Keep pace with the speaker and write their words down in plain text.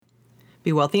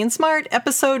Be Wealthy and Smart,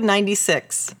 episode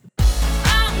 96.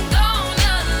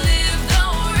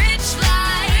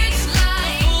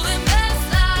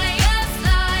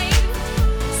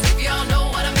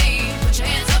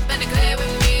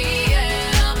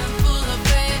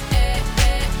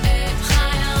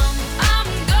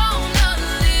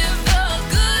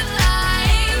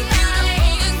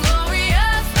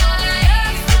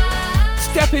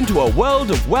 Step into a world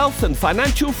of wealth and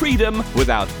financial freedom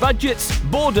without budgets,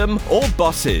 boredom, or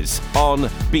bosses on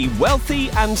Be Wealthy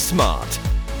and Smart.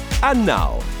 And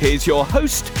now, here's your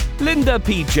host, Linda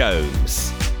P.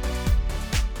 Jones.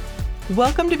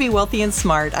 Welcome to Be Wealthy and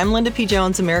Smart. I'm Linda P.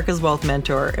 Jones, America's Wealth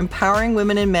Mentor, empowering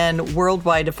women and men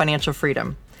worldwide to financial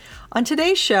freedom. On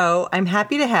today's show, I'm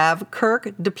happy to have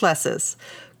Kirk Plessis.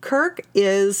 Kirk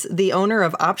is the owner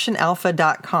of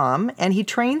OptionAlpha.com, and he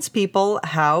trains people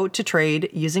how to trade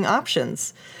using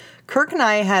options. Kirk and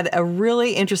I had a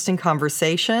really interesting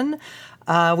conversation.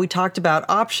 We talked about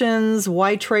options,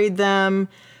 why trade them,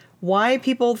 why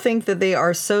people think that they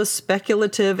are so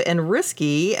speculative and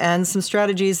risky, and some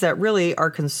strategies that really are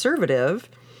conservative,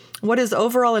 what his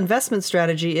overall investment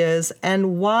strategy is,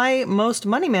 and why most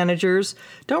money managers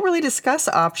don't really discuss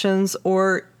options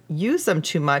or use them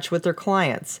too much with their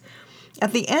clients.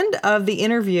 At the end of the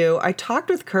interview, I talked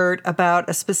with Kurt about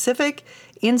a specific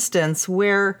instance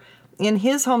where in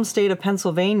his home state of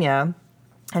Pennsylvania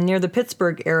and near the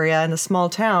Pittsburgh area in a small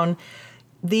town,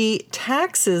 the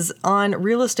taxes on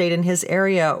real estate in his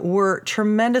area were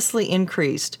tremendously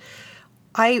increased.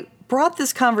 I brought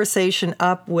this conversation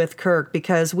up with Kirk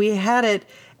because we had it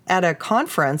at a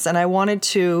conference and I wanted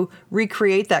to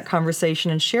recreate that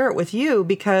conversation and share it with you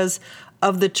because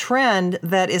of the trend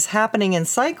that is happening in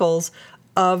cycles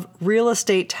of real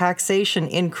estate taxation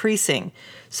increasing.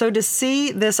 So to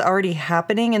see this already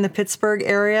happening in the Pittsburgh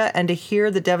area and to hear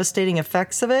the devastating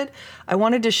effects of it, I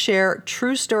wanted to share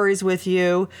true stories with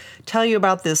you, tell you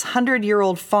about this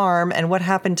 100-year-old farm and what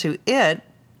happened to it,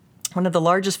 one of the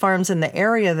largest farms in the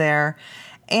area there,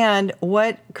 and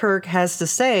what Kirk has to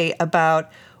say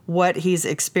about what he's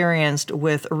experienced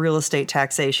with real estate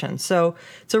taxation. So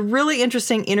it's a really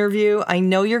interesting interview. I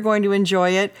know you're going to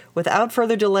enjoy it. Without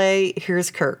further delay,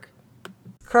 here's Kirk.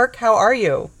 Kirk, how are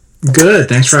you? Good.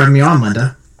 Thanks for having me on,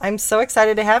 Linda. I'm so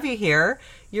excited to have you here.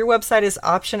 Your website is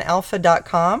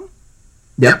OptionAlpha.com.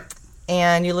 Yep.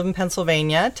 And you live in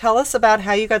Pennsylvania. Tell us about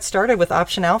how you got started with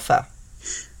Option Alpha.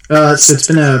 So it's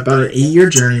been about an 8-year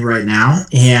journey right now,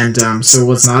 and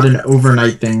so it's not an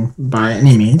overnight thing by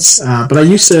any means. But I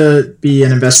used to be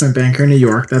an investment banker in New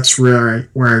York. That's where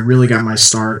I really got my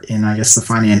start in, I guess, the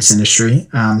finance industry.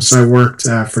 So I worked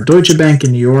for Deutsche Bank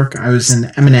in New York. I was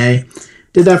in M&A.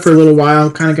 Did that for a little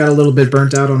while, kind of got a little bit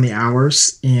burnt out on the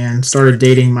hours, and started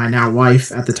dating my now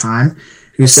wife at the time,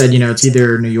 who said, it's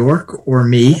either New York or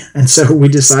me. And so we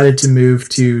decided to move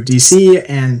to DC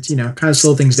and, kind of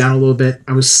slow things down a little bit.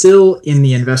 I was still in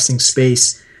the investing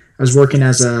space. I was working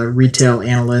as a retail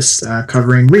analyst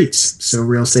covering REITs, so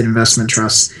real estate investment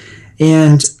trusts.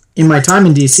 And in my time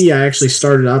in DC, I actually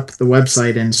started up the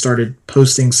website and started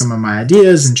posting some of my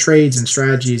ideas and trades and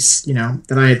strategies,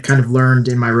 that I had kind of learned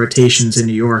in my rotations in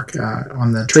New York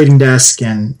on the trading desk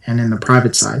and in the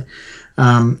private side.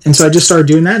 And so I just started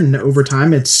doing that, and over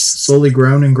time it's slowly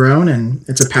grown, and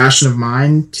it's a passion of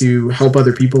mine to help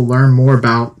other people learn more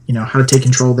about, how to take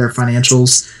control of their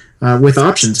financials with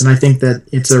options. And I think that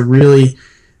it's a really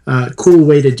cool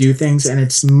way to do things, and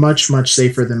it's much, much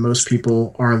safer than most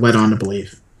people are led on to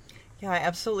believe. Yeah, I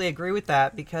absolutely agree with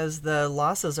that because the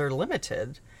losses are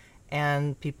limited,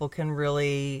 and people can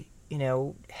really,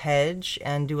 hedge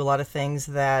and do a lot of things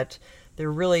that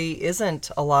there really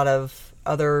isn't a lot of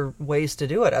other ways to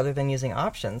do it other than using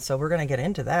options. So we're going to get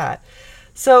into that.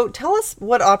 So tell us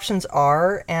what options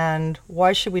are and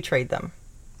why should we trade them?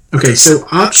 Okay, so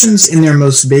options in their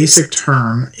most basic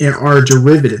term are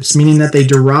derivatives, meaning that they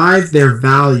derive their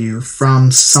value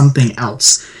from something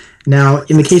else. Now,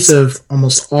 in the case of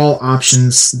almost all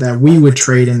options that we would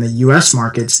trade in the U.S.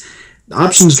 markets,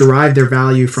 options derive their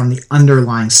value from the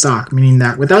underlying stock, meaning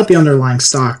that without the underlying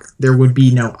stock, there would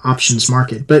be no options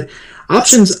market. But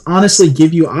options honestly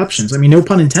give you options. I mean, no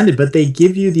pun intended, but they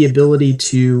give you the ability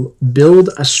to build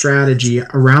a strategy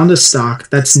around a stock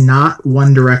that's not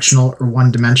one-directional or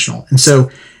one-dimensional. And so,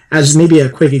 as maybe a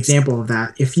quick example of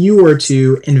that, if you were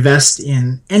to invest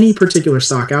in any particular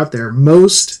stock out there,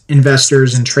 most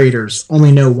investors and traders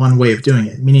only know one way of doing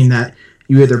it, meaning that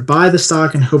you either buy the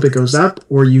stock and hope it goes up,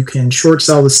 or you can short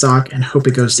sell the stock and hope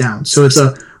it goes down. So it's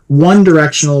a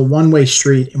one-directional, one-way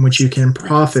street in which you can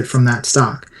profit from that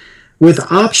stock.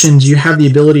 With options, you have the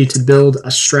ability to build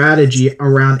a strategy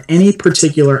around any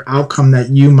particular outcome that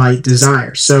you might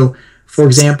desire. So for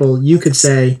example, you could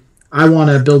say, I want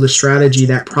to build a strategy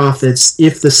that profits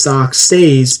if the stock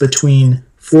stays between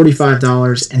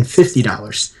 $45 and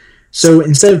 $50. So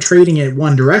instead of trading it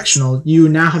one directional, you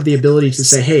now have the ability to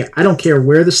say, hey, I don't care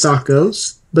where the stock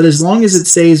goes, but as long as it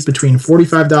stays between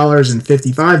 $45 and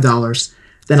 $55,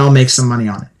 then I'll make some money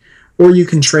on it. Or you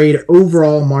can trade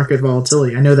overall market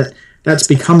volatility. I know that that's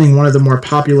becoming one of the more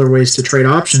popular ways to trade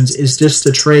options, is just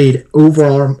to trade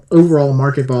overall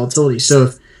market volatility. So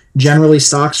if generally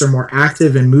stocks are more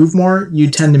active and move more, you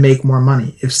tend to make more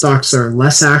money. If stocks are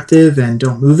less active and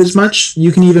don't move as much,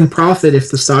 you can even profit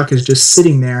if the stock is just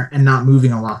sitting there and not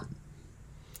moving a lot.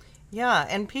 Yeah,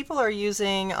 and people are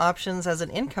using options as an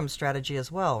income strategy as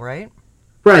well, right?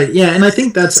 Right, yeah, and I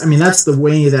think that's the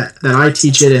way that I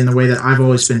teach it, and the way that I've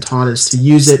always been taught, is to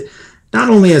use it not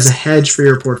only as a hedge for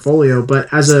your portfolio,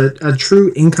 but as a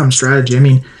true income strategy. I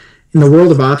mean, in the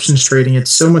world of options trading,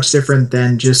 it's so much different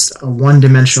than just a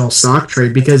one-dimensional stock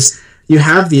trade, because you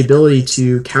have the ability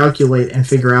to calculate and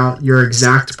figure out your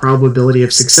exact probability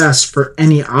of success for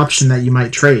any option that you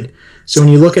might trade. So when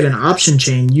you look at an option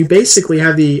chain, you basically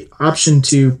have the option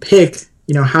to pick,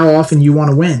 how often you want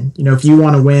to win. If you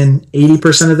want to win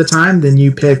 80% of the time, then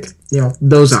you pick,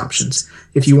 those options.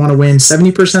 If you want to win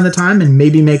 70% of the time and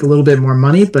maybe make a little bit more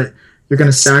money, but you're going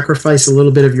to sacrifice a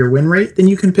little bit of your win rate, then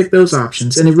you can pick those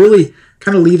options. And it really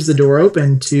kind of leaves the door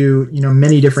open to,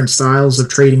 many different styles of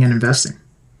trading and investing.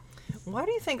 Why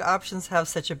do you think options have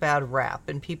such a bad rap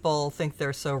and people think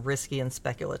they're so risky and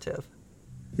speculative?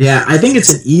 Yeah, I think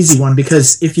it's an easy one,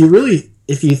 because if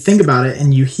you think about it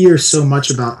and you hear so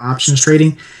much about options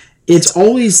trading, it's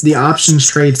always the options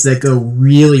trades that go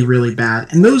really, really bad.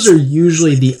 And those are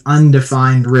usually the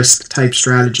undefined risk type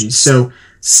strategies. So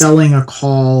selling a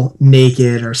call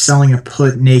naked or selling a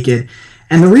put naked.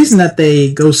 And the reason that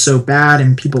they go so bad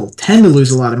and people tend to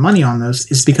lose a lot of money on those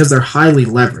is because they're highly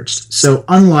leveraged. So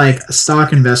unlike a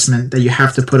stock investment that you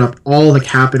have to put up all the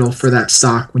capital for that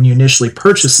stock when you initially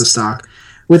purchase the stock,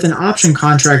 with an option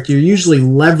contract, you're usually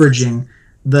leveraging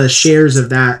the shares of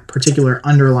that particular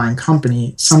underlying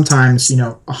company, sometimes,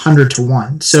 100 to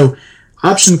 1. So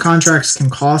option contracts can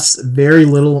cost very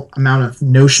little amount of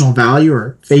notional value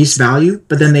or face value,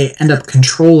 but then they end up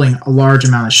controlling a large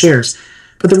amount of shares.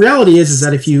 But the reality is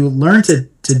that if you learn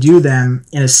to do them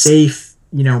in a safe,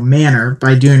 manner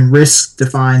by doing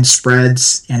risk-defined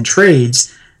spreads and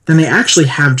trades, then they actually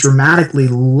have dramatically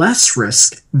less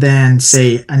risk than,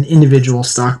 say, an individual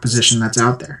stock position that's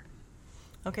out there.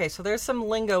 Okay, so there's some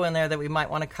lingo in there that we might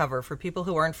want to cover. For people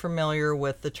who aren't familiar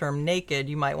with the term naked,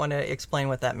 you might want to explain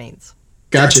what that means.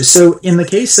 Gotcha. So in the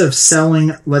case of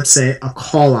selling, let's say, a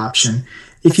call option,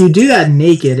 if you do that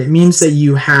naked, it means that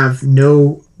you have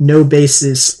no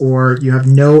basis, or you have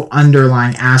no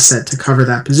underlying asset to cover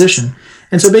that position.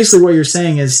 And so basically what you're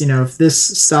saying is, if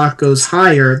this stock goes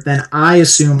higher, then I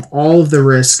assume all of the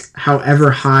risk,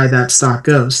 however high that stock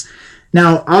goes.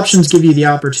 Now, options give you the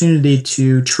opportunity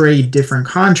to trade different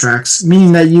contracts,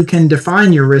 meaning that you can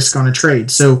define your risk on a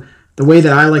trade. So the way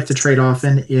that I like to trade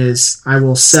often is I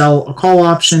will sell a call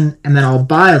option and then I'll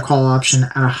buy a call option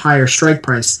at a higher strike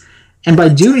price. And by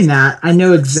doing that, I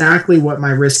know exactly what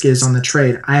my risk is on the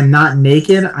trade. I am not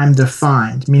naked, I'm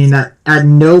defined, meaning that at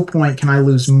no point can I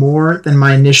lose more than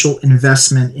my initial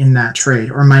investment in that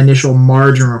trade or my initial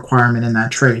margin requirement in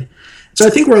that trade. So I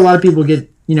think where a lot of people get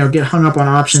hung up on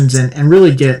options and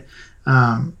really get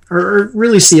or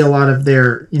really see a lot of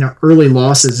their early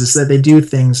losses is that they do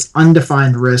things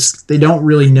undefined risk. They don't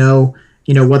really know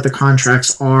what the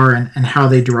contracts are and how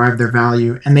they derive their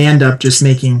value, and they end up just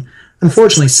making,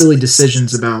 unfortunately, silly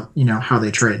decisions about how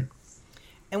they trade.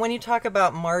 And when you talk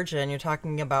about margin, you're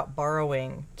talking about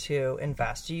borrowing to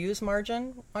invest. Do you use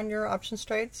margin on your options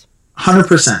trades?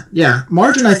 100%. Yeah.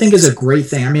 Margin, I think, is a great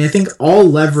thing. I think all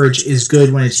leverage is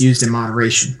good when it's used in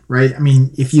moderation, right?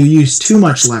 If you use too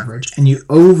much leverage and you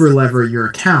over-lever your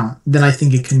account, then I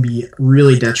think it can be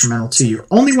really detrimental to you.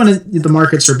 Only when the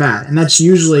markets are bad. And that's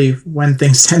usually when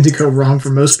things tend to go wrong for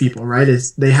most people, right?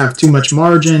 Is they have too much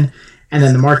margin, and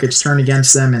then the markets turn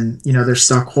against them, and they're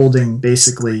stuck holding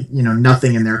basically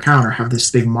nothing in their account or have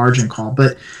this big margin call.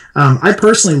 But I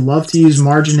personally love to use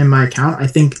margin in my account. I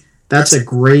think that's a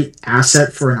great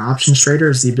asset for an options trader,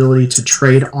 is the ability to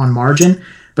trade on margin.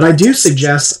 But I do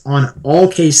suggest on all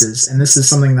cases, and this is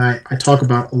something that I talk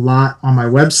about a lot on my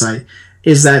website,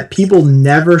 is that people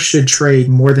never should trade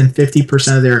more than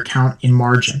 50% of their account in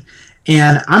margin.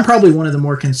 And I'm probably one of the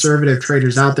more conservative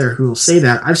traders out there who will say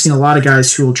that. I've seen a lot of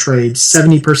guys who will trade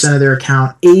 70% of their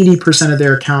account, 80% of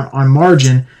their account on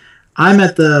margin. I'm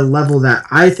at the level that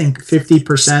I think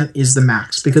 50% is the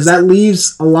max, because that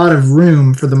leaves a lot of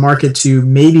room for the market to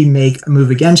maybe make a move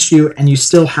against you, and you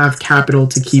still have capital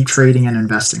to keep trading and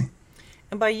investing.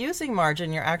 And by using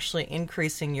margin, you're actually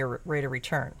increasing your rate of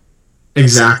return.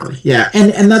 Exactly. Yeah.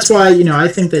 And that's why, I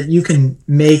think that you can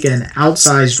make an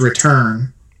outsized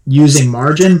return using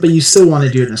margin, but you still want to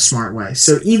do it in a smart way.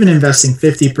 So even investing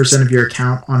 50% of your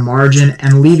account on margin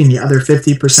and leaving the other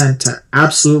 50% to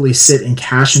absolutely sit in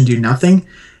cash and do nothing,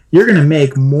 you're going to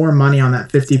make more money on that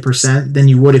 50% than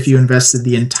you would if you invested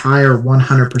the entire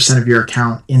 100% of your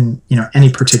account in,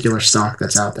 any particular stock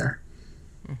that's out there.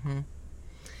 Mm-hmm.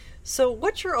 So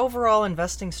what's your overall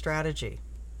investing strategy?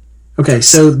 Okay,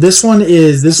 so this one's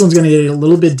going to get a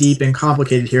little bit deep and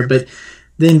complicated here, but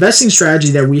the investing strategy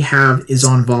that we have is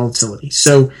on volatility.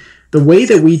 So the way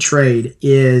that we trade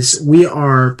is we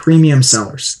are premium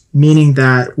sellers, meaning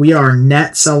that we are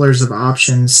net sellers of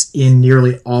options in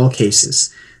nearly all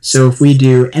cases. So if we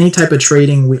do any type of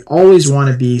trading, we always want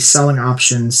to be selling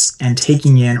options and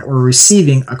taking in or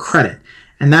receiving a credit.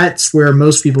 And that's where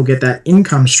most people get that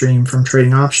income stream from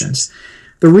trading options.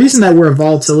 The reason that we're a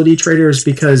volatility trader is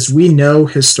because we know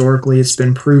historically it's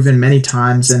been proven many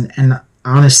times, and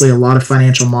honestly, a lot of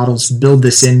financial models build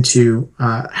this into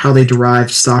how they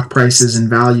derive stock prices and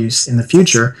values in the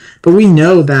future. But we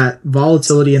know that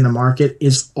volatility in the market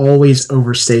is always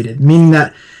overstated, meaning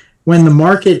that when the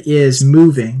market is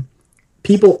moving,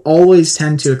 people always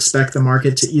tend to expect the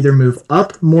market to either move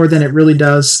up more than it really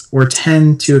does, or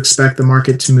tend to expect the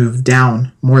market to move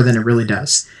down more than it really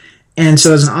does. And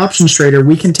so as an options trader,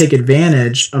 we can take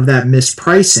advantage of that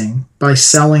mispricing by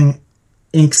selling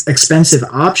expensive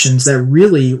options that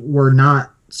really are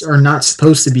not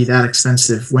supposed to be that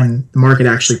expensive when the market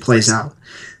actually plays out.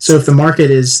 So if the market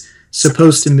is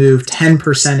supposed to move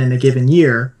 10% in a given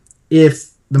year, if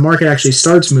the market actually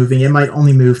starts moving, it might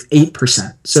only move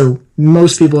 8%. So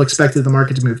most people expected the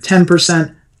market to move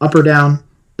 10% up or down.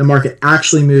 The market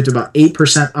actually moved about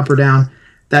 8% up or down.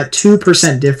 That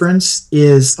 2% difference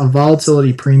is a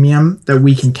volatility premium that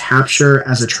we can capture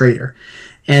as a trader.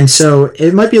 And so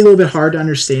it might be a little bit hard to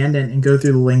understand and go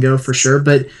through the lingo for sure,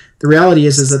 but the reality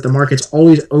is that the markets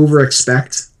always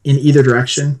over-expect in either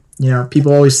direction.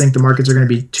 People always think the markets are going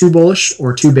to be too bullish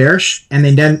or too bearish, and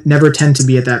they never tend to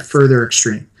be at that further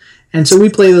extreme. And so we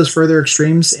play those further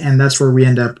extremes, and that's where we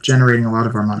end up generating a lot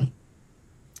of our money.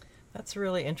 That's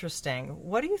really interesting.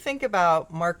 What do you think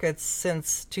about markets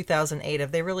since 2008?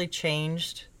 Have they really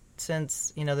changed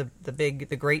since,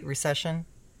 the Great Recession?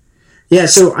 Yeah,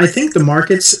 so I think the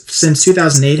markets since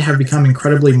 2008 have become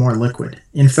incredibly more liquid.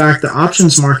 In fact, the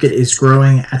options market is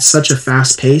growing at such a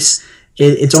fast pace.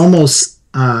 It's almost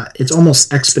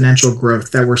exponential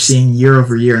growth that we're seeing year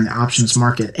over year in the options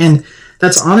market. And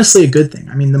that's honestly a good thing.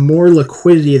 I mean, the more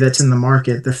liquidity that's in the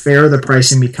market, the fairer the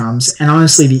pricing becomes, and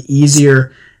honestly, the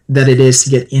easier that it is to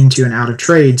get into and out of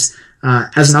trades.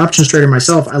 As an options trader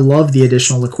myself, I love the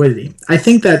additional liquidity. I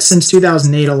think that since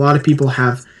 2008, a lot of people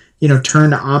have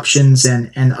turned to options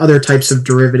and other types of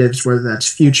derivatives, whether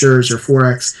that's futures or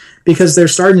Forex, because they're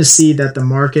starting to see that the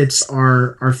markets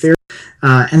are fair.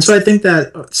 And so I think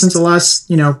that since the last,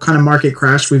 kind of market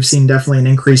crash, we've seen definitely an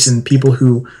increase in people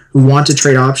who want to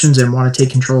trade options and want to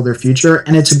take control of their future.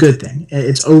 And it's a good thing.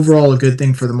 It's overall a good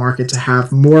thing for the market to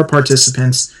have more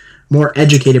participants, more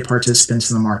educated participants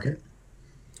in the market.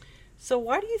 So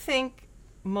why do you think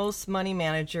most money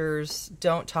managers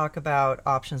don't talk about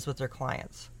options with their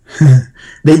clients?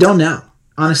 They don't know.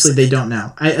 Honestly, they don't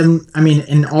know. I mean,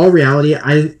 in all reality,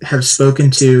 I have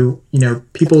spoken to,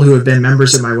 people who have been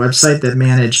members of my website that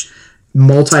manage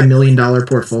multi-million-dollar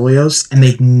portfolios, and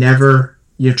they've never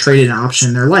traded an option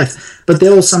in their life. But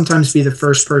they'll sometimes be the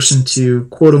first person to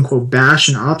quote-unquote bash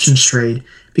an options trade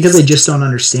because they just don't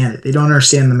understand it. They don't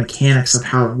understand the mechanics of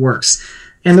how it works.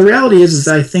 And the reality is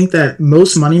I think that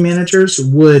most money managers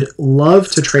would love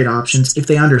to trade options if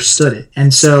they understood it.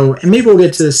 And maybe we'll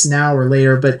get to this now or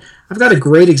later, but I've got a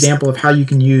great example of how you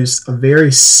can use a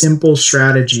very simple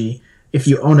strategy if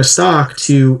you own a stock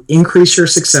to increase your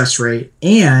success rate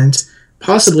and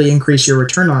possibly increase your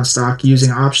return on stock using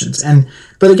options.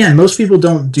 But again, most people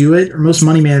don't do it, or most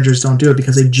money managers don't do it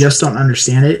because they just don't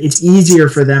understand it. It's easier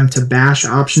for them to bash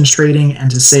options trading and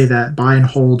to say that buy and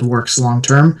hold works long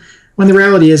term, when the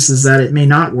reality is that it may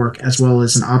not work as well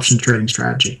as an option trading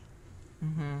strategy.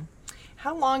 Mm-hmm.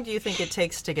 How long do you think it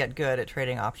takes to get good at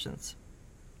trading options?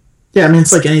 Yeah, I mean,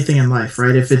 it's like anything in life,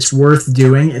 right? If it's worth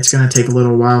doing, it's going to take a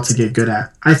little while to get good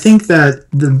at. I think that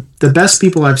the best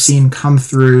people I've seen come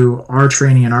through our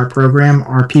training and our program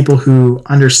are people who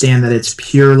understand that it's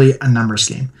purely a numbers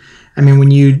game. I mean,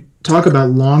 when you talk about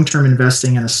long-term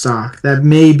investing in a stock, that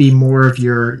may be more of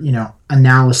your,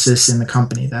 analysis in the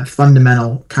company, that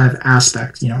fundamental kind of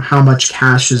aspect. How much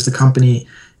cash is the company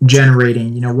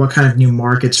generating? What kind of new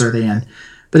markets are they in?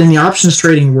 But in the options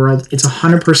trading world, it's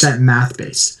 100%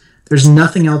 math-based. There's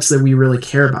nothing else that we really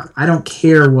care about. I don't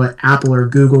care what Apple or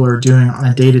Google are doing on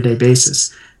a day-to-day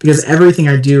basis, because everything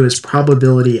I do is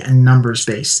probability and numbers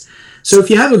based. So if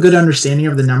you have a good understanding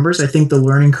of the numbers, I think the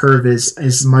learning curve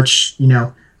is much,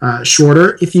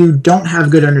 shorter. If you don't have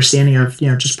good understanding of,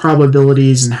 just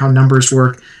probabilities and how numbers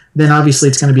work, then obviously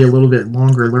it's going to be a little bit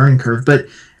longer learning curve. But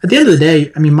at the end of the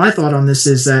day, my thought on this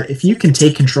is that if you can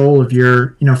take control of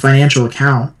your, financial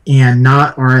account and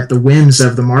not are at the whims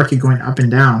of the market going up and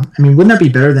down, wouldn't that be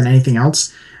better than anything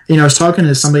else? I was talking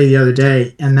to somebody the other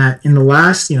day, and that in the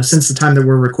last, since the time that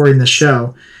we're recording this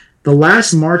show, the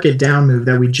last market down move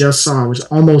that we just saw was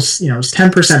almost, it was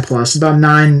 10% plus, about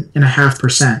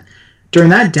 9.5%. During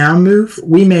that down move,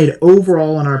 we made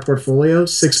overall in our portfolio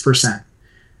 6%.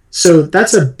 So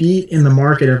that's a beat in the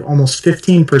market of almost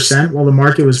 15% while the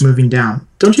market was moving down.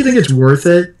 Don't you think it's worth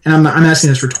it? And I'm asking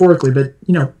this rhetorically, but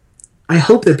I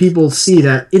hope that people see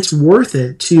that it's worth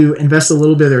it to invest a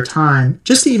little bit of their time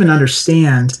just to even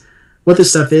understand what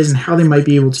this stuff is and how they might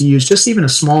be able to use just even a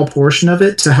small portion of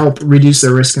it to help reduce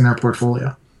their risk in their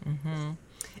portfolio. Mm-hmm.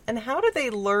 And how do they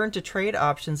learn to trade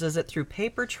options? Is it through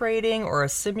paper trading or a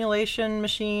simulation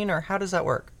machine, or how does that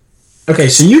work? Okay,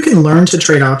 so you can learn to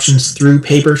trade options through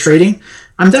paper trading.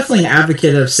 I'm definitely an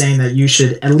advocate of saying that you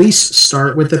should at least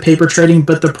start with the paper trading,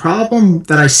 but the problem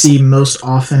that I see most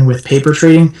often with paper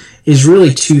trading is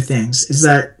really two things. Is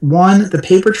that one, the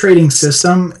paper trading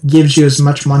system gives you as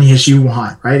much money as you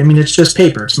want, right? It's just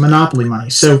paper, it's monopoly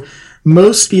money. So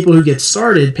most people who get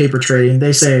started paper trading,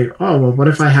 they say, oh, well, what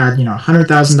if I had, $100,000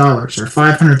 or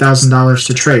 $500,000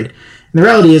 to trade? And the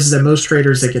reality is that most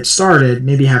traders that get started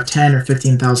maybe have $10,000 or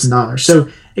 $15,000. So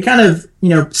it kind of,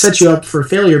 sets you up for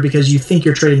failure because you think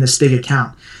you're trading this big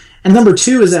account. And number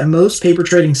two is that most paper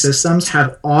trading systems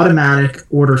have automatic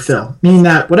order fill, meaning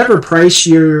that whatever price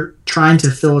you're trying to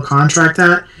fill a contract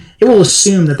at, it will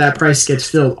assume that that price gets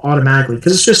filled automatically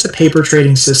because it's just a paper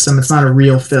trading system. It's not a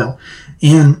real fill.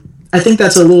 And I think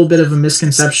that's a little bit of a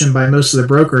misconception by most of the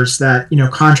brokers that,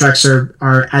 contracts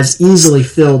are as easily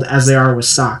filled as they are with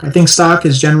stock. I think stock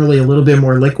is generally a little bit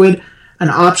more liquid. An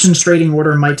options trading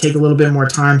order might take a little bit more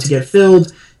time to get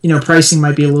filled. Pricing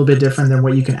might be a little bit different than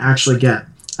what you can actually get.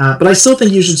 But I still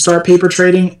think you should start paper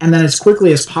trading and then as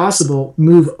quickly as possible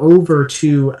move over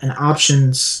to an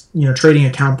options, trading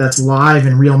account that's live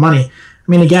in real money.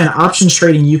 Again, options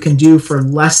trading you can do for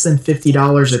less than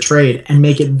 $50 a trade and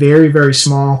make it very, very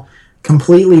small,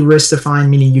 completely risk-defined,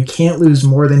 meaning you can't lose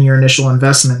more than your initial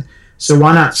investment. So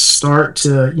why not start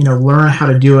to, learn how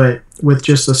to do it with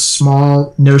just a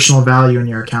small notional value in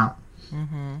your account?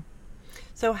 Mm-hmm.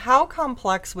 So how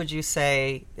complex would you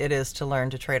say it is to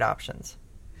learn to trade options?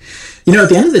 At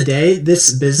the end of the day,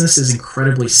 this business is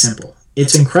incredibly simple.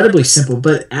 It's incredibly simple,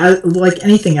 but like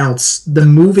anything else, the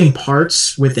moving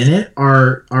parts within it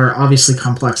are obviously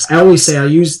complex. I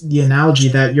use the analogy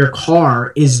that your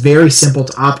car is very simple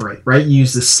to operate, right? You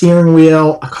use the steering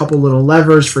wheel, a couple little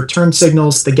levers for turn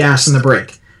signals, the gas and the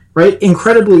brake, right?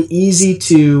 Incredibly easy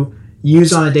to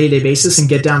use on a day-to-day basis and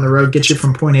get down the road, get you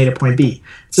from point A to point B.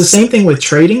 It's the same thing with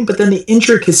trading, but then the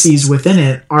intricacies within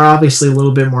it are obviously a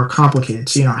little bit more complicated.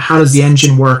 So, how does the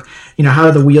engine work?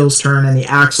 How do the wheels turn and the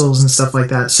axles and stuff like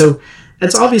that? So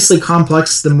it's obviously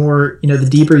complex the more, the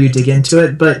deeper you dig into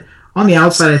it. But on the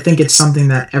outside, I think it's something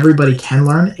that everybody can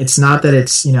learn. It's not that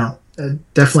it's,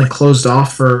 definitely closed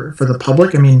off for the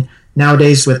public.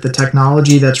 Nowadays with the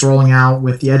technology that's rolling out,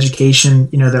 with the education,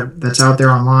 that's out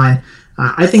there online,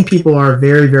 I think people are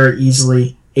very, very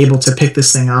easily able to pick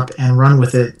this thing up and run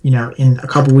with it, in a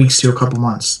couple weeks to a couple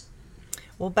months.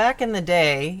 Well, back in the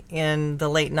day, in the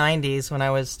late 90s, when I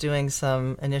was doing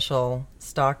some initial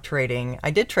stock trading,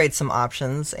 I did trade some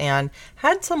options and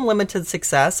had some limited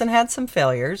success and had some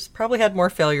failures. Probably had more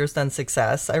failures than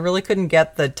success. I really couldn't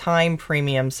get the time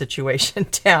premium situation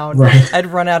down. Right. I'd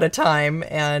run out of time,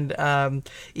 and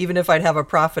even if I'd have a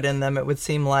profit in them, it would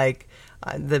seem like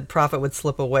the profit would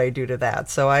slip away due to that.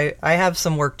 So I have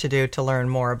some work to do to learn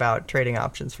more about trading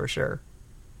options for sure.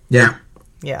 Yeah.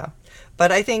 Yeah.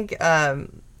 But I think,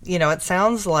 it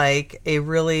sounds like a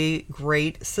really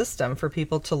great system for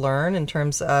people to learn in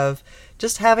terms of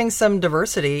just having some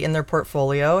diversity in their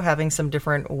portfolio, having some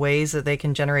different ways that they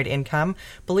can generate income.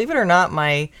 Believe it or not,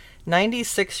 my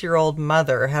 96-year-old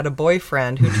mother had a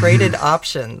boyfriend who traded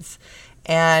options.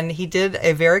 And he did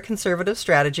a very conservative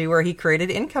strategy where he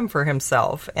created income for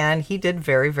himself. And he did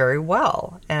very, very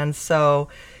well. And so,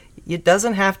 It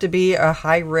doesn't have to be a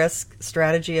high risk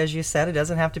strategy, as you said. It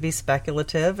doesn't have to be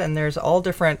speculative, and there's all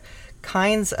different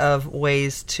kinds of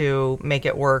ways to make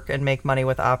it work and make money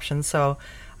with options. So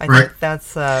I think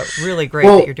that's really great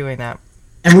that you're doing that.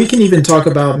 And we can even talk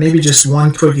about maybe just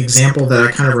one quick example that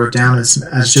I kind of wrote down as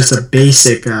just a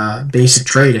basic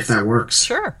trade, if that works.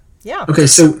 Sure. Yeah. Okay,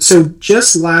 so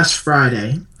just last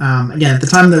Friday, again, at the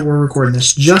time that we're recording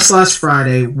this, just last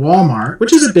Friday, Walmart,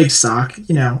 which is a big stock,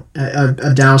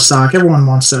 a Dow stock, everyone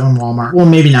wants to own Walmart. Well,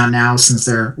 maybe not now since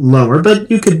they're lower,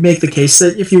 but you could make the case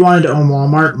that if you wanted to own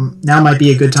Walmart, now might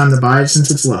be a good time to buy it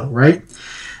since it's low, right?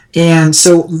 And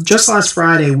so just last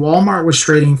Friday, Walmart was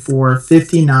trading for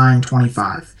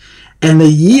 $59.25. And the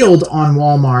yield on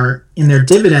Walmart in their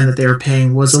dividend that they were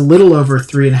paying was a little over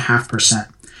 3.5%.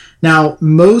 Now,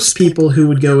 most people who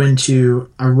would go into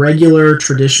a regular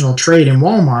traditional trade in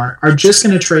Walmart are just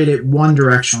going to trade it one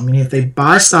direction. Meaning if they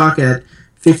buy stock at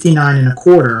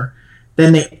 59.25,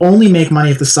 then they only make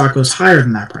money if the stock goes higher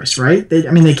than that price, right?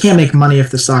 They can't make money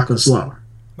if the stock goes lower.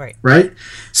 Right?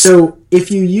 So if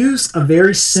you use a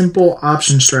very simple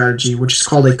option strategy, which is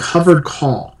called a covered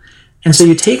call, and so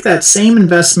you take that same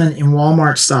investment in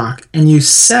Walmart stock and you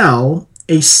sell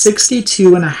a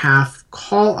 62.5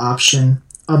 call option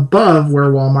above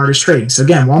where Walmart is trading. So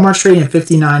again, Walmart's trading at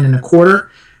 59.25.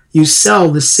 You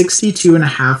sell the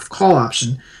 62.5 call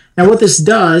option. Now what this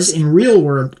does in real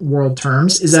world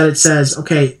terms is that it says,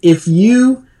 okay, if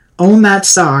you own that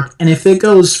stock and if it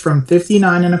goes from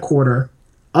 59.25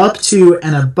 up to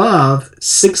and above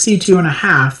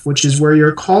 62.5, which is where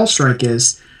your call strike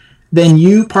is, then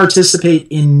you participate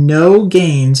in no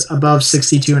gains above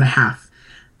 62.5.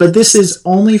 But this is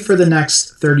only for the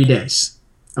next 30 days.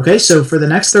 Okay, so for the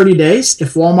next 30 days,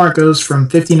 if Walmart goes from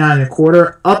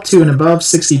 59.25 up to and above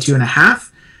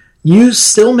 62.5, you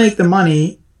still make the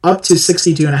money up to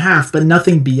 62.5, but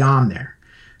nothing beyond there.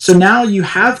 So now you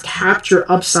have capped your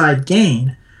upside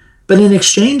gain, but in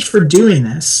exchange for doing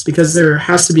this, because there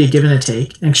has to be a give and a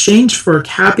take, in exchange for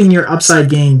capping your upside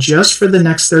gain just for the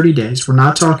next 30 days, we're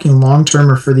not talking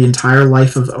long-term or for the entire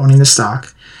life of owning the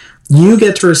stock, you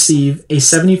get to receive a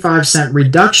 75-cent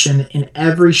reduction in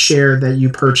every share that you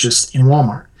purchased in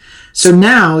Walmart. So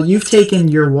now you've taken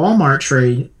your Walmart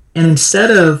trade, and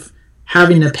instead of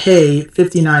having to pay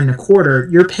 59.25,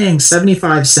 you're paying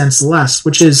 75 cents less,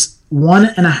 which is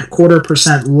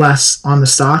 1.25% less on the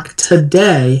stock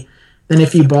today than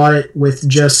if you bought it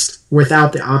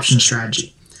without the option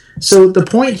strategy. So the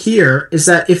point here is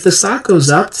that if the stock goes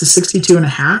up to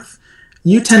 62.5,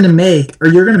 you're going to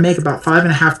make about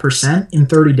 5.5% in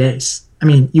 30 days. I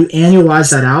mean, you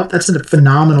annualize that out, that's a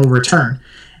phenomenal return.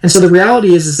 And so the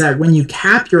reality is that when you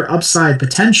cap your upside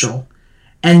potential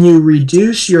and you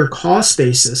reduce your cost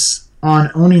basis on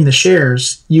owning the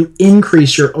shares, you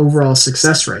increase your overall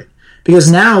success rate.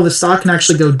 Because now the stock can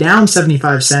actually go down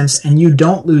 75 cents and you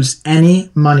don't lose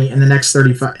any money in the next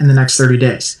 30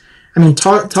 days. I mean,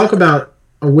 talk about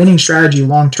a winning strategy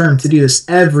long term to do this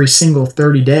every single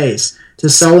 30 days, to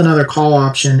sell another call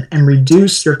option and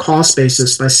reduce your cost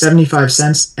basis by 75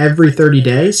 cents every 30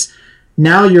 days.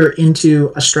 Now you're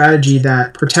into a strategy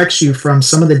that protects you from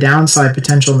some of the downside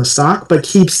potential in the stock, but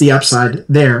keeps the upside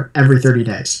there every 30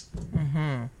 days.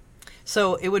 Mm-hmm.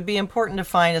 So it would be important to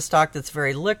find a stock that's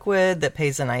very liquid, that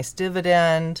pays a nice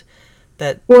dividend.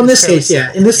 In this case,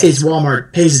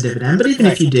 Walmart pays a dividend. But even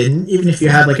if you didn't, even if you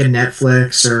had like a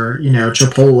Netflix or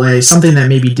Chipotle, something that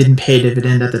maybe didn't pay a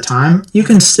dividend at the time, you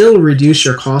can still reduce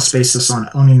your cost basis on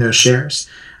owning those shares.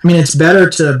 I mean, it's better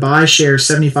to buy shares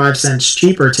 75 cents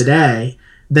cheaper today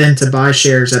than to buy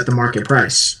shares at the market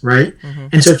price, right? Mm-hmm.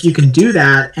 And so if you can do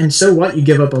that, and so what, you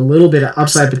give up a little bit of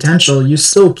upside potential, you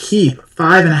still keep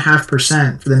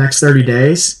 5.5% for the next 30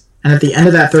 days. And at the end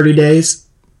of that 30 days,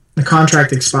 the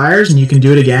contract expires and you can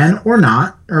do it again or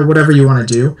not, or whatever you want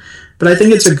to do. But I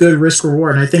think it's a good risk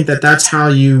reward. And I think that that's how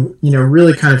you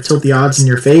really kind of tilt the odds in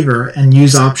your favor and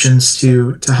use options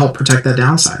to help protect that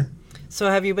downside. So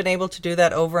have you been able to do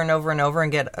that over and over and over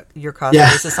and get your cost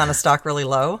basis on a stock really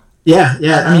low? Yeah.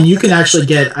 I mean, you can actually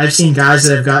I've seen guys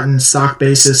that have gotten stock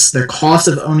basis, the cost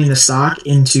of owning the stock,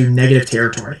 into negative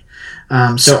territory.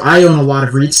 So I own a lot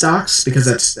of REIT stocks because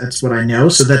that's what I know.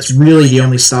 So that's really the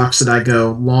only stocks that I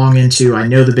go long into. I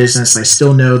know the business. I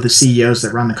still know the CEOs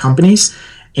that run the companies.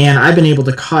 And I've been able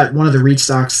to cut one of the REIT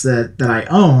stocks that I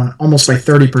own almost by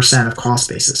 30% of cost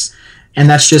basis. And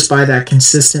that's just by that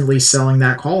consistently selling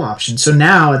that call option. So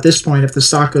now at this point, if the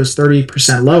stock goes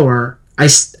 30% lower,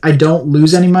 I don't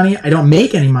lose any money. I don't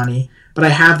make any money, but I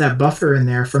have that buffer in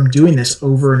there from doing this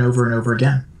over and over and over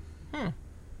again.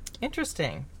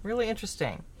 Interesting. Really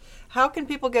interesting. How can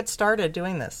people get started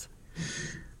doing this?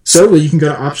 So well, you can go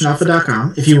to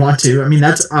optionalpha.com if you want to. I mean,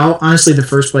 that's honestly the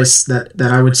first place that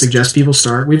I would suggest people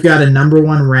start. We've got a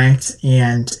 #1 ranked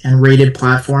and rated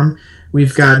platform.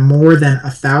 We've got more than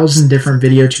 1,000 different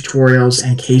video tutorials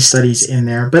and case studies in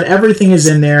there, but everything is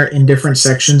in there in different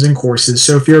sections and courses.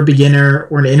 So if you're a beginner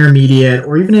or an intermediate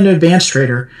or even an advanced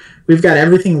trader, we've got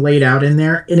everything laid out in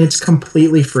there, and it's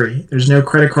completely free. There's no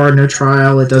credit card, no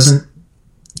trial. It doesn't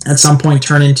at some point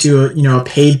turn into a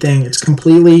paid thing. It's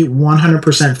completely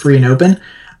 100% free and open.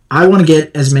 I want to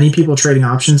get as many people trading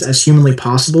options as humanly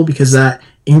possible because that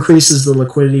increases the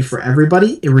liquidity for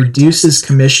everybody. It reduces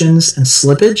commissions and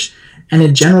slippage, and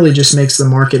it generally just makes the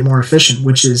market more efficient,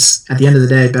 which is, at the end of the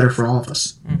day, better for all of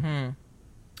us. Mm-hmm.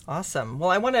 Awesome. Well,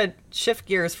 I want to shift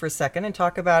gears for a second and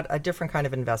talk about a different kind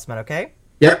of investment, okay?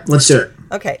 Yep, let's do it.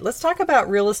 Okay, let's talk about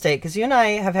real estate, because you and I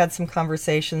have had some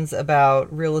conversations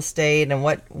about real estate and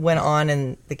what went on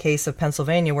in the case of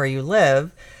Pennsylvania where you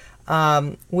live,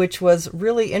 which was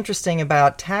really interesting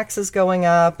about taxes going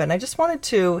up. And I just wanted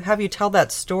to have you tell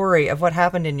that story of what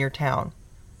happened in your town.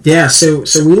 Yeah, so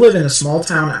we live in a small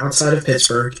town outside of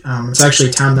Pittsburgh. It's actually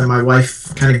a town that my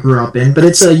wife kind of grew up in, but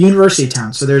it's a university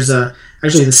town. So there's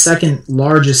actually the second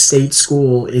largest state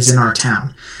school is in our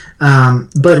town.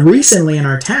 But recently in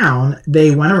our town, they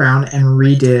went around and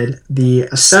redid the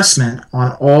assessment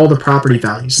on all the property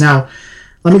values. Now,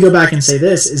 let me go back and say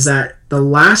this, is that the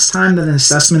last time that an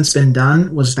assessment's been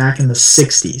done was back in the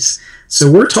 60s.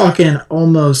 So we're talking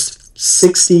almost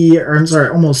 50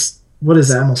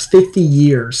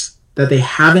 years that they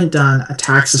haven't done a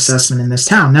tax assessment in this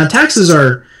town. Now, taxes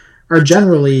are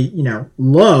generally,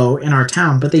 low in our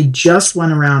town, but they just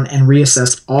went around and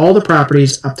reassessed all the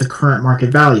properties up to current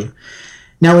market value.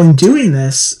 Now, in doing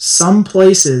this, some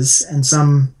places and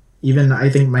some, even I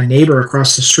think my neighbor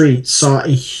across the street, saw a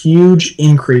huge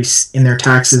increase in their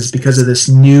taxes because of this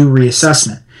new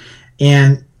reassessment.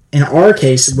 And in our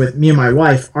case, with me and my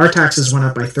wife, our taxes went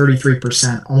up by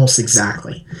 33%, almost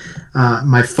exactly.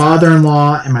 My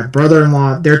father-in-law and my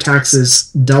brother-in-law, their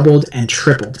taxes doubled and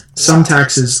tripled. Some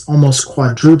taxes almost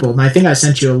quadrupled. And I think I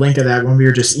sent you a link of that when we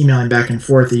were just emailing back and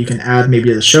forth that you can add maybe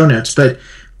to the show notes. But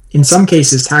in some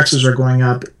cases, taxes are going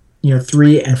up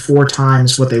 3 and 4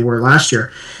 times what they were last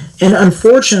year. And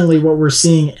unfortunately, what we're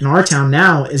seeing in our town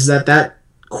now is that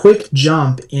quick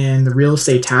jump in the real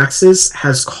estate taxes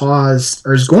has caused,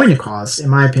 or is going to cause, in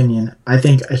my opinion, I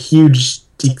think a huge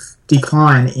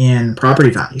decline in property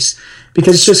values,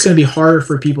 because it's just going to be harder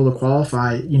for people to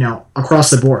qualify, across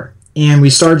the board. And we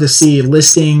started to see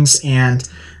listings and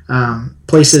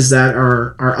places that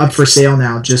are up for sale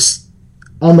now just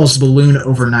almost balloon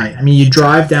overnight. I mean, you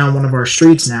drive down one of our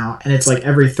streets now, and it's like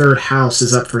every third house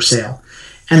is up for sale.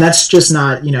 And that's just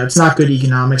not, it's not good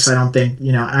economics, I don't think,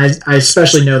 I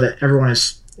especially know that everyone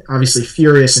is obviously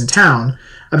furious in town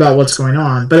about what's going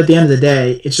on. But at the end of the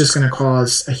day, it's just going to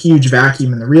cause a huge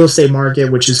vacuum in the real estate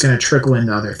market, which is going to trickle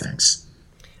into other things.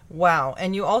 Wow.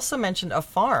 And you also mentioned a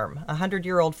farm,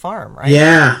 100-year-old farm, right?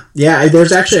 Yeah.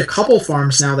 There's actually a couple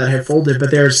farms now that have folded,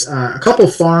 but there's a couple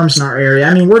farms in our area.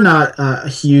 I mean, we're not a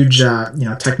huge,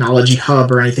 technology hub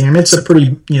or anything. I mean, it's a pretty,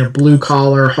 blue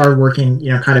collar, hardworking,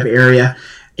 kind of area.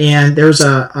 And there's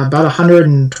about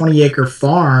 120-acre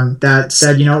farm that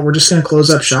said, we're just going to close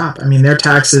up shop. I mean, their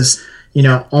taxes,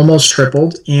 almost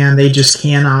tripled, and they just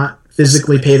cannot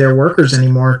physically pay their workers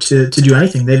anymore to do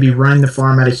anything. They'd be running the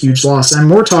farm at a huge loss. And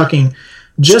we're talking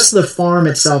just the farm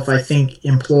itself, I think,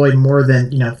 employed more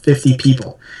than, 50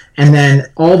 people. And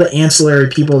then all the ancillary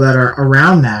people that are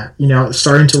around that,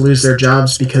 starting to lose their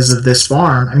jobs because of this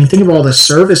farm. I mean, think of all the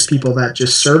service people that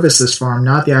just service this farm,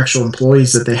 not the actual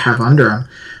employees that they have under them.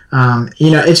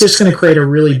 It's just going to create a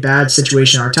really bad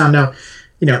situation in our town. Now,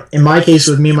 in my case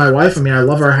with me and my wife, I mean, I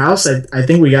love our house. I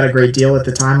think we got a great deal at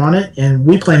the time on it. And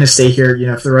we plan to stay here,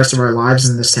 for the rest of our lives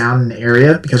in this town and the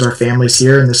area because our family's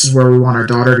here and this is where we want our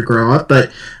daughter to grow up.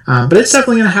 But it's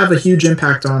definitely going to have a huge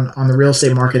impact on the real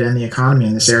estate market and the economy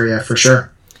in this area for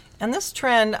sure. And this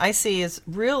trend I see is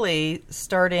really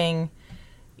starting,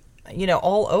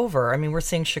 all over. I mean, we're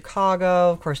seeing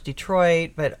Chicago, of course,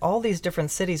 Detroit, but all these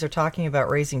different cities are talking about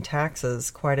raising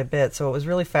taxes quite a bit. So it was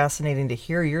really fascinating to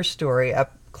hear your story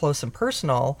up close and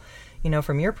personal,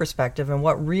 from your perspective, and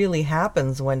what really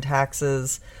happens when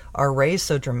taxes are raised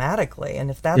so dramatically. And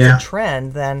if that's a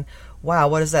trend, then wow,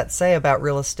 what does that say about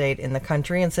real estate in the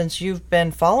country? And since you've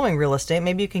been following real estate,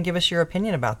 maybe you can give us your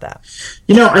opinion about that.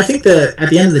 I think that at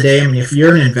the end of the day, if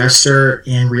you're an investor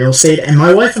in real estate, and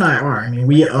my wife and I are,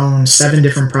 we own 7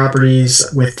 different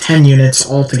properties with 10 units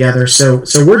altogether. So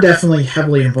we're definitely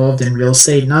heavily involved in real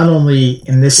estate, not only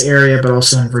in this area, but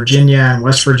also in Virginia and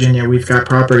West Virginia. We've got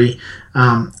property.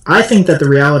 I think that the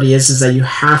reality is that you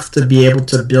have to be able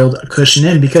to build a cushion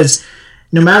in, because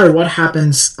no matter what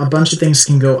happens, a bunch of things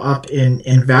can go up in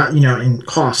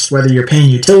cost, whether you're paying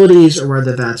utilities or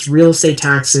whether that's real estate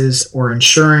taxes or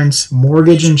insurance,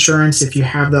 mortgage insurance, if you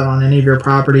have that on any of your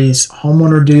properties,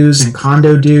 homeowner dues and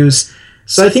condo dues.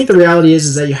 So I think the reality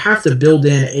is that you have to build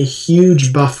in a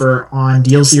huge buffer on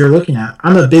deals that you're looking at.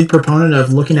 I'm a big proponent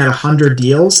of looking at 100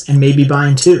 deals and maybe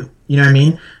buying 2. You know what I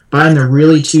mean? Buying the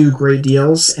really 2 great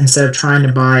deals instead of trying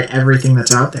to buy everything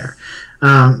that's out there.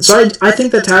 So I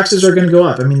think that taxes are going to go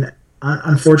up.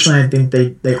 Unfortunately, I think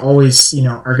they always,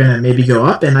 are going to maybe go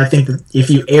up. And I think that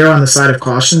if you err on the side of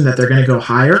caution that they're going to go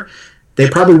higher, they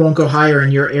probably won't go higher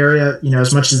in your area,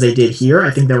 as much as they did here.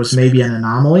 I think that was maybe an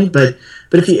anomaly. But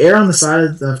if you err on the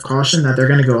side of caution that they're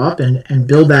going to go up and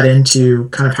build that into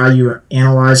kind of how you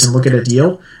analyze and look at a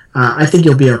deal, I think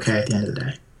you'll be okay at the end of the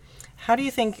day. How do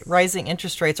you think rising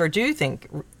interest rates, or do you think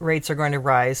rates are going to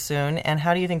rise soon, and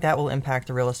how do you think that will impact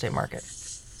the real estate market?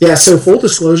 Yeah, so full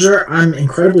disclosure, I'm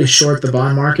incredibly short the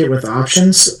bond market with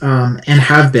options, and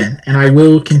have been, and I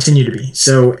will continue to be.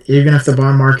 So even if the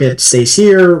bond market stays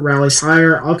here, rallies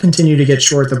higher, I'll continue to get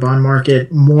short the bond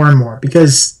market more and more,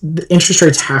 because the interest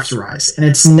rates have to rise, and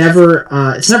it's never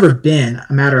been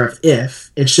a matter of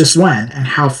if, it's just when and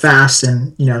how fast,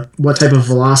 and what type of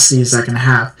velocity is that going to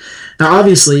have. Now,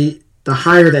 obviously, the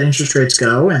higher that interest rates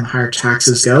go and the higher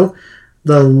taxes go,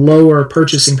 the lower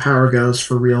purchasing power goes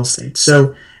for real estate.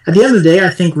 So at the end of the day, I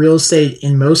think real estate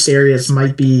in most areas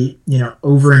might be,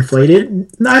 overinflated.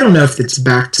 I don't know if it's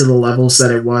back to the levels that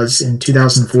it was in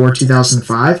 2004,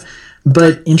 2005,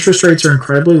 but interest rates are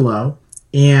incredibly low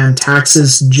and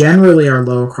taxes generally are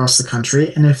low across the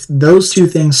country. And if those 2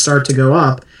 things start to go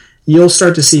up, you'll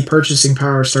start to see purchasing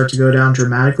power start to go down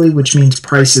dramatically, which means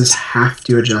prices have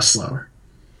to adjust lower.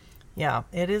 Yeah,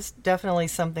 it is definitely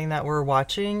something that we're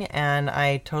watching, and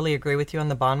I totally agree with you on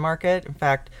the bond market. In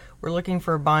fact, we're looking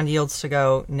for bond yields to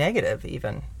go negative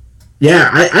even. Yeah,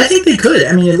 I think they could.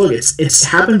 Look, it's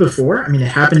happened before. It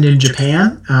happened in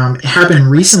Japan. It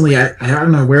happened recently. I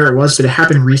don't know where it was, but it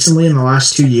happened recently in the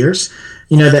last 2 years.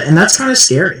 And that's kind of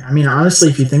scary. Honestly,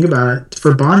 if you think about it,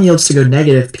 for bond yields to go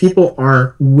negative, people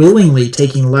are willingly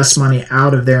taking less money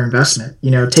out of their investment.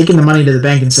 Taking the money to the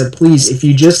bank and said, please, if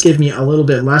you just give me a little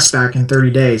bit less back in 30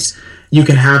 days, you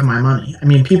can have my money.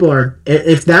 People are,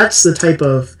 if that's the type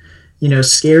of,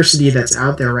 scarcity that's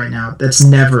out there right now, that's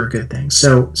never a good thing.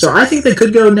 So I think they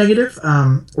could go negative,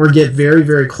 or get very,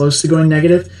 very close to going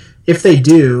negative. If they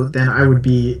do, then I would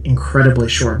be incredibly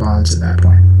short bonds at that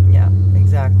point. Yeah,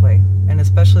 exactly. And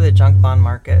especially the junk bond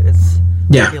market is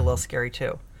maybe a little scary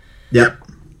too. Yep.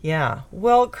 Yeah.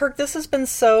 Well, Kirk, this has been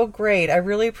so great. I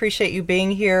really appreciate you being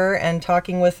here and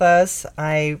talking with us.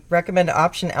 I recommend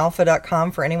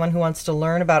optionalpha.com for anyone who wants to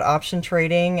learn about option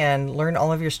trading and learn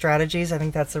all of your strategies. I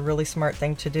think that's a really smart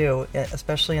thing to do,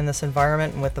 especially in this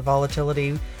environment and with the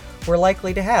volatility we're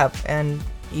likely to have, and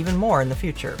even more in the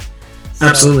future. So,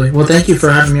 absolutely. Well, thank you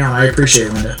for having me on. I appreciate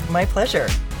it, Linda. My pleasure.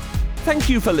 Thank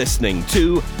you for listening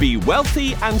to Be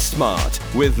Wealthy and Smart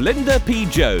with Linda P.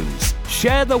 Jones.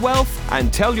 Share the wealth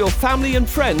and tell your family and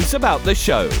friends about the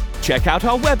show. Check out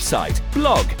our website,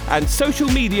 blog, and social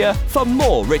media for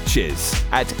more riches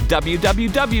at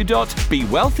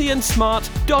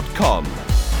www.bewealthyandsmart.com.